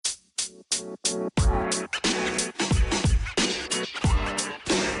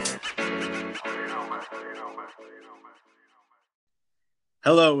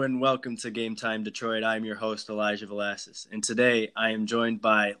Hello and welcome to Game Time Detroit. I'm your host, Elijah Velasquez, and today I am joined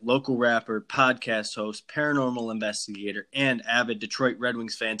by local rapper, podcast host, paranormal investigator, and avid Detroit Red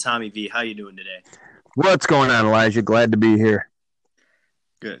Wings fan, Tommy V. How you doing today? What's going on, Elijah? Glad to be here.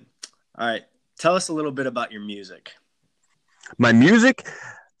 Good. All right. Tell us a little bit about your music. My music?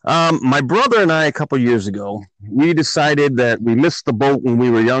 My brother and I, a couple years ago, we decided that we missed the boat when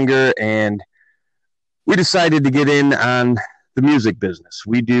we were younger, and we decided to get in on the music business.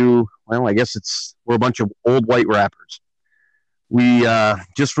 We do, well, I guess we're a bunch of old white rappers. We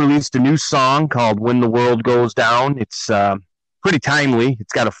just released a new song called When the World Goes Down. It's pretty timely.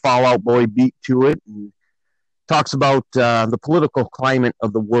 It's got a Fall Out Boy beat to it, and talks about the political climate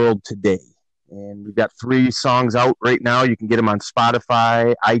of the world today. And we've got 3 songs out right now. You can get them on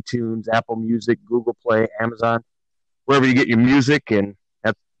Spotify, iTunes, Apple Music, Google Play, Amazon, wherever you get your music, and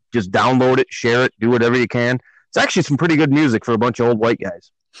just download it, share it, do whatever you can. It's actually some pretty good music for a bunch of old white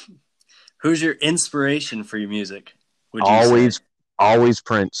guys. Who's your inspiration for your music? Always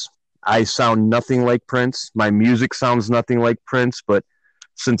Prince. I sound nothing like Prince. My music sounds nothing like Prince, but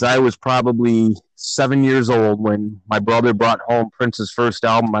since I was probably 7 years old when my brother brought home Prince's first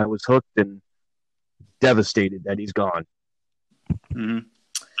album, I was hooked and devastated that he's gone. Mm-hmm.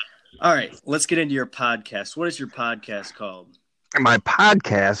 All right, let's get into your podcast. What is your podcast called? My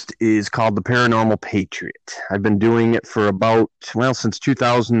podcast is called The Paranormal Patriot. I've been doing it for since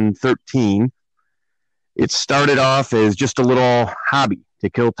 2013. It started off as just a little hobby to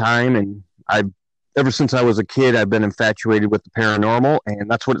kill time, and ever since I was a kid, I've been infatuated with the paranormal, and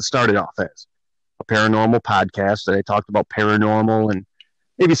that's what it started off as, a paranormal podcast that I talked about paranormal and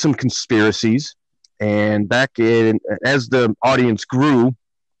maybe some conspiracies. And as the audience grew,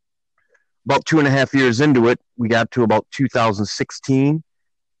 about 2.5 years into it, we got to about 2016,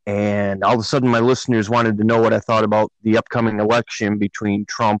 and all of a sudden my listeners wanted to know what I thought about the upcoming election between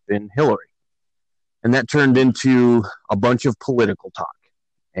Trump and Hillary. And that turned into a bunch of political talk,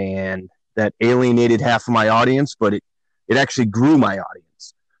 and that alienated half of my audience, but it actually grew my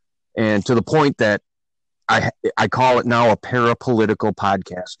audience. And to the point that I call it now a parapolitical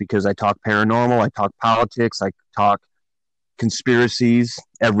podcast, because I talk paranormal, I talk politics, I talk conspiracies,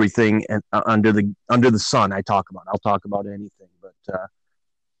 everything under the sun. I'll talk about anything. But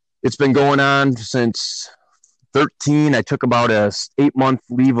it's been going on since 13. I took about a 8-month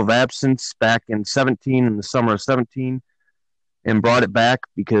leave of absence back in 17, in the summer of 17, and brought it back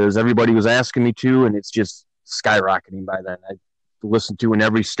because everybody was asking me to, and it's just skyrocketing by then. I listened to in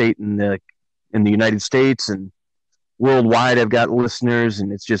every state in the United States and worldwide. I've got listeners,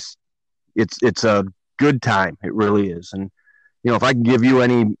 and it's a good time. It really is. And if I can give you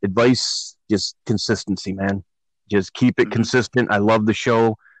any advice, just consistency, man. Just keep it consistent. I love the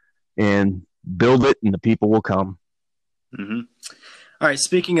show, and build it, and the people will come. Mm-hmm. All right.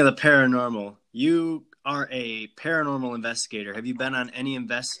 Speaking of the paranormal, you are a paranormal investigator. Have you been on any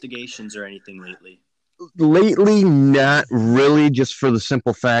investigations or anything lately? Lately, not really, just for the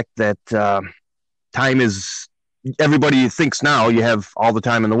simple fact that time is, everybody thinks now you have all the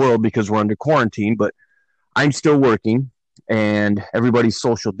time in the world because we're under quarantine, but I'm still working and everybody's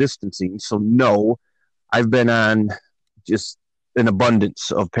social distancing. So no, I've been on just an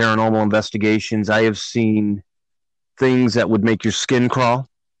abundance of paranormal investigations. I have seen things that would make your skin crawl,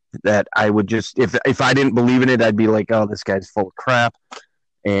 that I would just, if I didn't believe in it, I'd be like, oh, this guy's full of crap.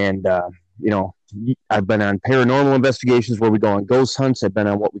 And, I've been on paranormal investigations where we go on ghost hunts. I've been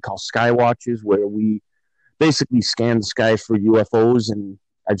on what we call sky watches, where we basically scan the sky for UFOs. And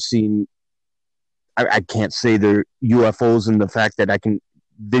I've seen, I can't say they're UFOs in the fact that I can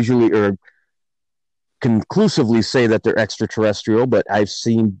visually or conclusively say that they're extraterrestrial, but I've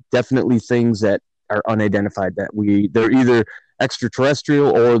seen definitely things that are unidentified, that they're either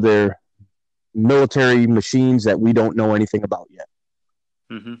extraterrestrial or they're military machines that we don't know anything about yet.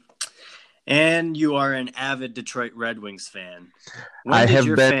 Mm-hmm. And you are an avid Detroit Red Wings fan. When did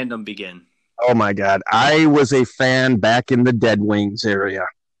your fandom begin? Oh my God. I was a fan back in the Dead Wings area.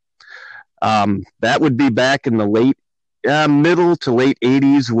 That would be back in the middle to late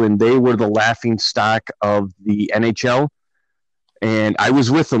 80s, when they were the laughing stock of the NHL. And I was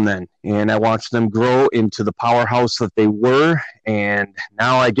with them then, and I watched them grow into the powerhouse that they were. And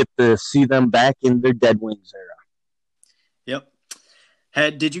now I get to see them back in their Dead Wings era. Yep.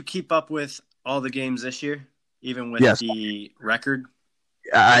 Did you keep up with all the games this year, even with the record?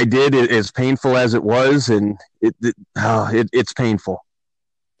 I did. As painful as it was, and it's painful.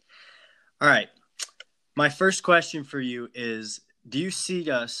 All right. My first question for you is, do you see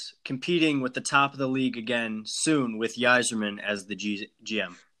us competing with the top of the league again soon with Yzerman as the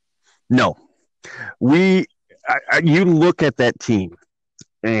GM? No, you look at that team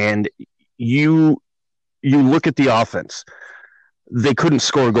and you look at the offense. They couldn't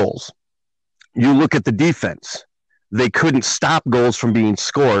score goals. You look at the defense. They couldn't stop goals from being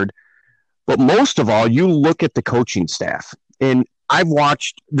scored. But most of all, you look at the coaching staff. And I've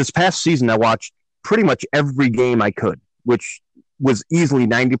watched this past season, I watched pretty much every game I could, which was easily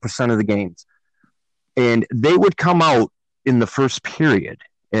 90% of the games. And they would come out in the first period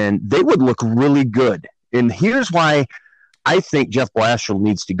and they would look really good. And here's why I think Jeff Blashill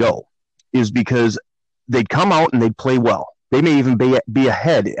needs to go, is because they'd come out and they'd play well. They may even be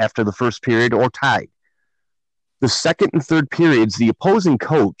ahead after the first period or tied. The second and third periods, the opposing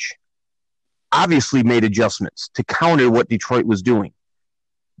coach obviously made adjustments to counter what Detroit was doing.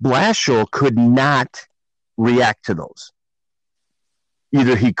 Blashill could not react to those.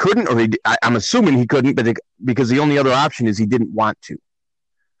 Either he couldn't, or I'm assuming he couldn't, but because the only other option is he didn't want to.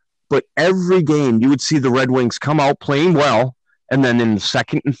 But every game, you would see the Red Wings come out playing well, and then in the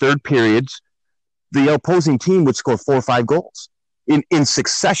second and third periods, the opposing team would score 4 or 5 goals in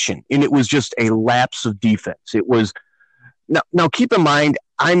succession, and it was just a lapse of defense. It was now keep in mind,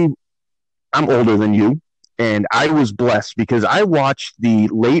 I'm older than you, and I was blessed because I watched the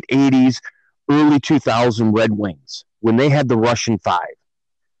late 80s, early 2000 Red Wings when they had the Russian Five.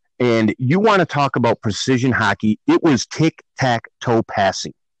 And you want to talk about precision hockey, it was tic-tac-toe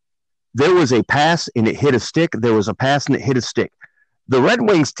passing. There was a pass and it hit a stick. There was a pass and it hit a stick. The Red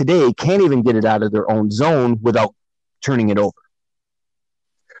Wings today can't even get it out of their own zone without turning it over.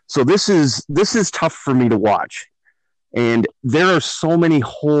 So this is tough for me to watch. And there are so many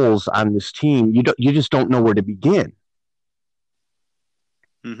holes on this team. You just don't know where to begin.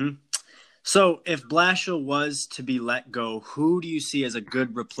 Mm-hmm. So if Blashill was to be let go, who do you see as a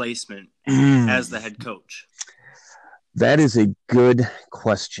good replacement as the head coach? That is a good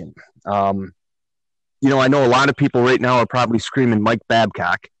question. I know a lot of people right now are probably screaming Mike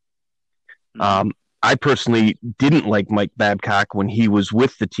Babcock. Mm-hmm. I personally didn't like Mike Babcock when he was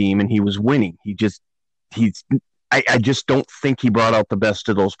with the team and he was winning. I just don't think he brought out the best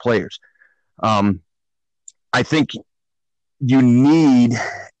of those players. I think you need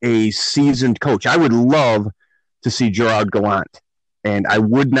a seasoned coach. I would love to see Gerard Gallant, and I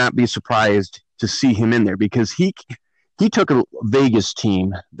would not be surprised to see him in there because he took a Vegas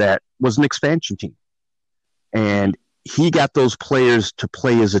team that was an expansion team, and he got those players to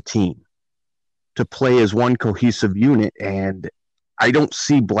play as a team, to play as one cohesive unit, and I don't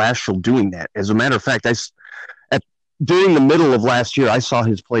see Blashill doing that. As a matter of fact, during the middle of last year, I saw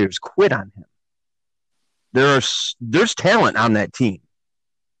his players quit on him. There's talent on that team,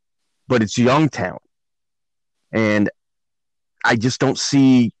 but it's young talent. And I just don't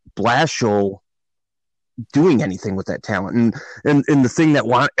see Blashill doing anything with that talent. And the thing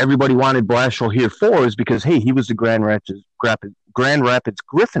that everybody wanted Blashill here for is because, hey, he was the Grand Rapids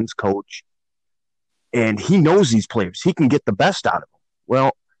Griffins coach, and he knows these players. He can get the best out of them.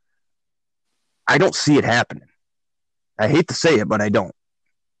 Well, I don't see it happening. I hate to say it, but I don't.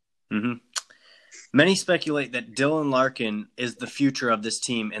 Mm-hmm. Many speculate that Dylan Larkin is the future of this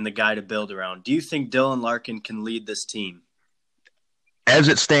team and the guy to build around. Do you think Dylan Larkin can lead this team? As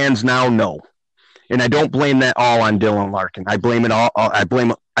it stands now, no. And I don't blame that all on Dylan Larkin. I blame it all. I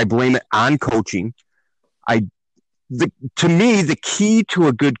blame it on coaching. To me, the key to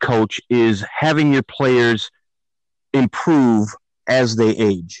a good coach is having your players improve as they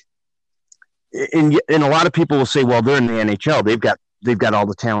age. And a lot of people will say, well, they're in the NHL. They've got all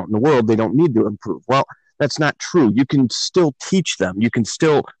the talent in the world. They don't need to improve. Well, that's not true. You can still teach them. You can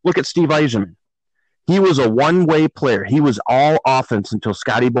still look at Steve Yzerman. He was a one-way player. He was all offense until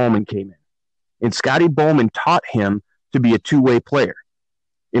Scotty Bowman came in. And Scotty Bowman taught him to be a two-way player.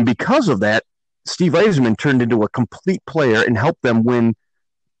 And because of that, Steve Yzerman turned into a complete player and helped them win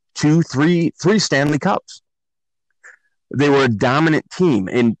three Stanley Cups. They were a dominant team.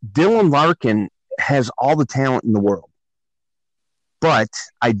 And Dylan Larkin has all the talent in the world. But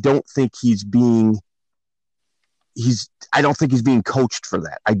I don't think he's being coached for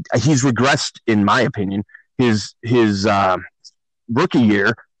that. He's regressed, in my opinion. His rookie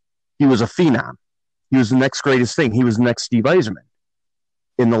year, he was a phenom. He was the next greatest thing. He was the next Steve Yzerman.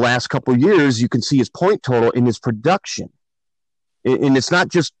 In the last couple of years, you can see his point total in his production. And it's not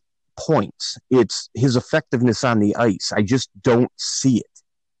just points. It's his effectiveness on the ice. I just don't see it.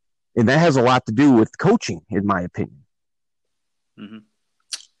 And that has a lot to do with coaching, in my opinion. Mm-hmm.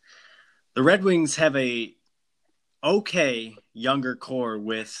 The Red Wings have a okay younger core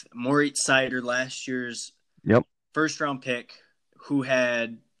with Moritz Seider, last year's first-round pick, who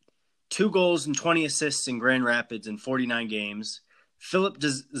had 2 goals and 20 assists in Grand Rapids in 49 games. Philip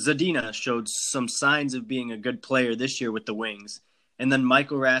Zadina showed some signs of being a good player this year with the Wings. And then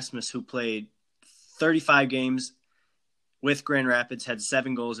Michael Rasmus, who played 35 games with Grand Rapids, had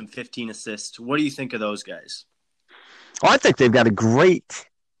 7 goals and 15 assists. What do you think of those guys? Well, I think they've got a great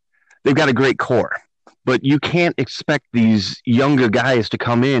core, but you can't expect these younger guys to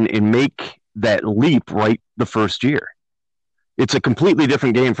come in and make that leap right the first year. It's a completely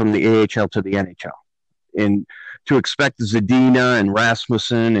different game from the AHL to the NHL. And to expect Zadina and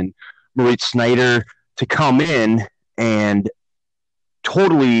Rasmussen and Moritz Snyder to come in and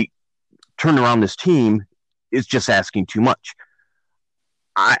totally turn around this team is just asking too much.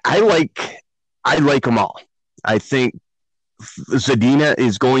 I like them all. I think Zadina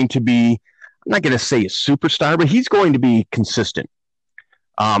is going to be, I'm not going to say a superstar, but he's going to be consistent.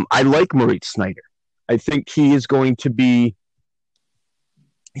 I like Moritz Snyder. I think he is going to be,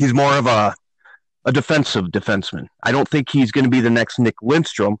 he's more of a defensive defenseman. I don't think he's going to be the next Nick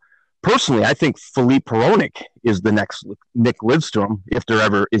Lidstrom. Personally, I think Philippe Hronek is the next Nick Lidstrom, if there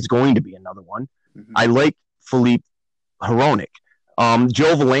ever is going to be another one. Mm-hmm. I like Philippe Hronek.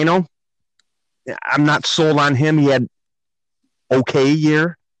 Joe Veleno, I'm not sold on him. He had okay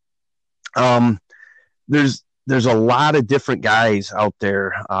year. There's a lot of different guys out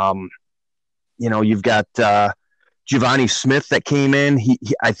there. You've got Giovanni Smith that came in.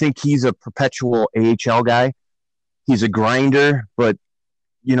 I think he's a perpetual AHL guy. He's a grinder, but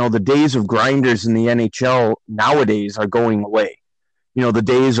the days of grinders in the NHL nowadays are going away. The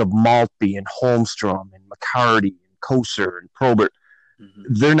days of Maltby and Holmstrom and McCarty and Koser and Probert,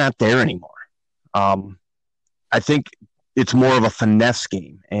 they're not there anymore. I think it's more of a finesse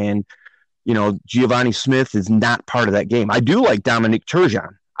game. And, Giovanni Smith is not part of that game. I do like Dominic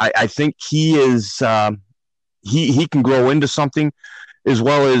Turgeon. I think he is he can grow into something, as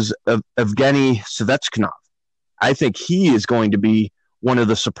well as Evgeny Svechnikov. I think he is going to be one of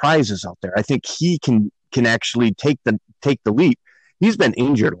the surprises out there. I think he can actually take the leap. He's been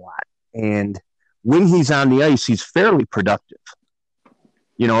injured a lot, and when he's on the ice, he's fairly productive.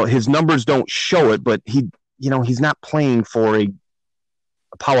 His numbers don't show it, but he's not playing for a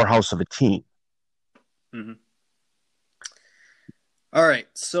powerhouse of a team. Mm-hmm. All right,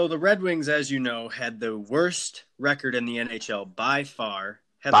 so the Red Wings, as you know, had the worst record in the NHL by far,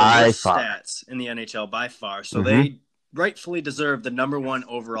 had the worst stats in the NHL by far, so they rightfully deserve the number 1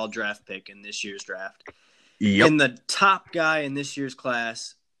 overall draft pick in this year's draft. Yep. And the top guy in this year's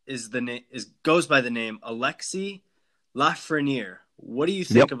class goes by the name Alexis Lafreniere. What do you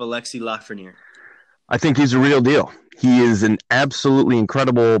think of Alexis Lafreniere? I think he's a real deal. He is an absolutely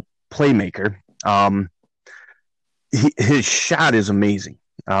incredible playmaker. His shot is amazing.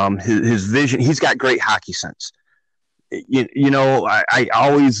 His vision, he's got great hockey sense. I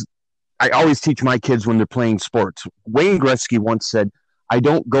always teach my kids when they're playing sports. Wayne Gretzky once said, "I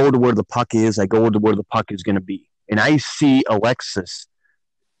don't go to where the puck is, I go to where the puck is going to be." And I see Alexis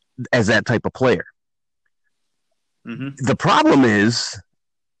as that type of player. Mm-hmm. The problem is,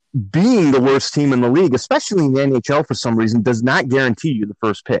 being the worst team in the league, especially in the NHL for some reason, does not guarantee you the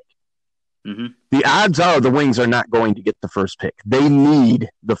first pick. Mm-hmm. The odds are the Wings are not going to get the first pick. They need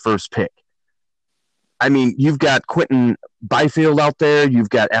the first pick. I mean, you've got Quentin Byfield out there. You've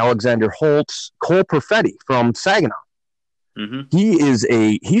got Alexander Holtz, Cole Perfetti from Saginaw. Mm-hmm.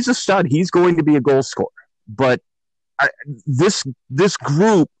 He's a stud. He's going to be a goal scorer. But this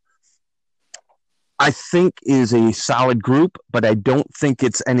group, I think, is a solid group, but I don't think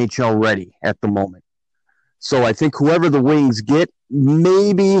it's NHL ready at the moment. So I think whoever the Wings get,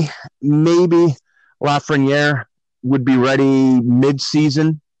 maybe Lafreniere would be ready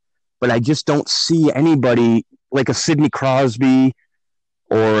mid-season, but I just don't see anybody like a Sidney Crosby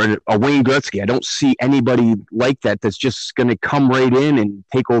or a Wayne Gretzky. I don't see anybody like that that's just going to come right in and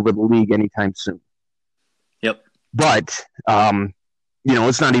take over the league anytime soon. Yep. But,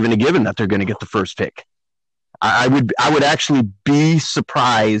 it's not even a given that they're going to get the first pick. I would actually be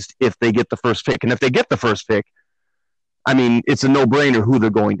surprised if they get the first pick. And if they get the first pick, I mean, it's a no-brainer who they're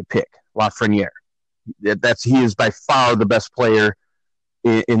going to pick, Lafreniere. He is by far the best player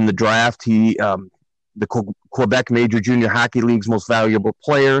in the draft. He, the Quebec Major Junior Hockey League's most valuable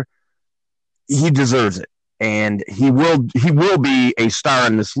player. He deserves it, and he will be a star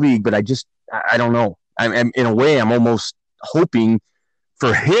in this league. But I don't know. I'm in a way, I'm almost hoping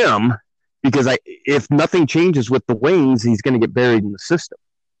for him, because if nothing changes with the Wings, he's going to get buried in the system.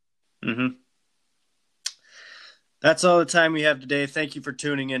 Mm-hmm. That's all the time we have today. Thank you for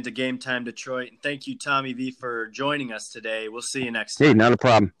tuning in to Game Time Detroit. And thank you, Tommy V, for joining us today. We'll see you next time. Hey, not a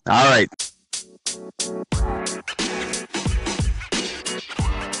problem. All right.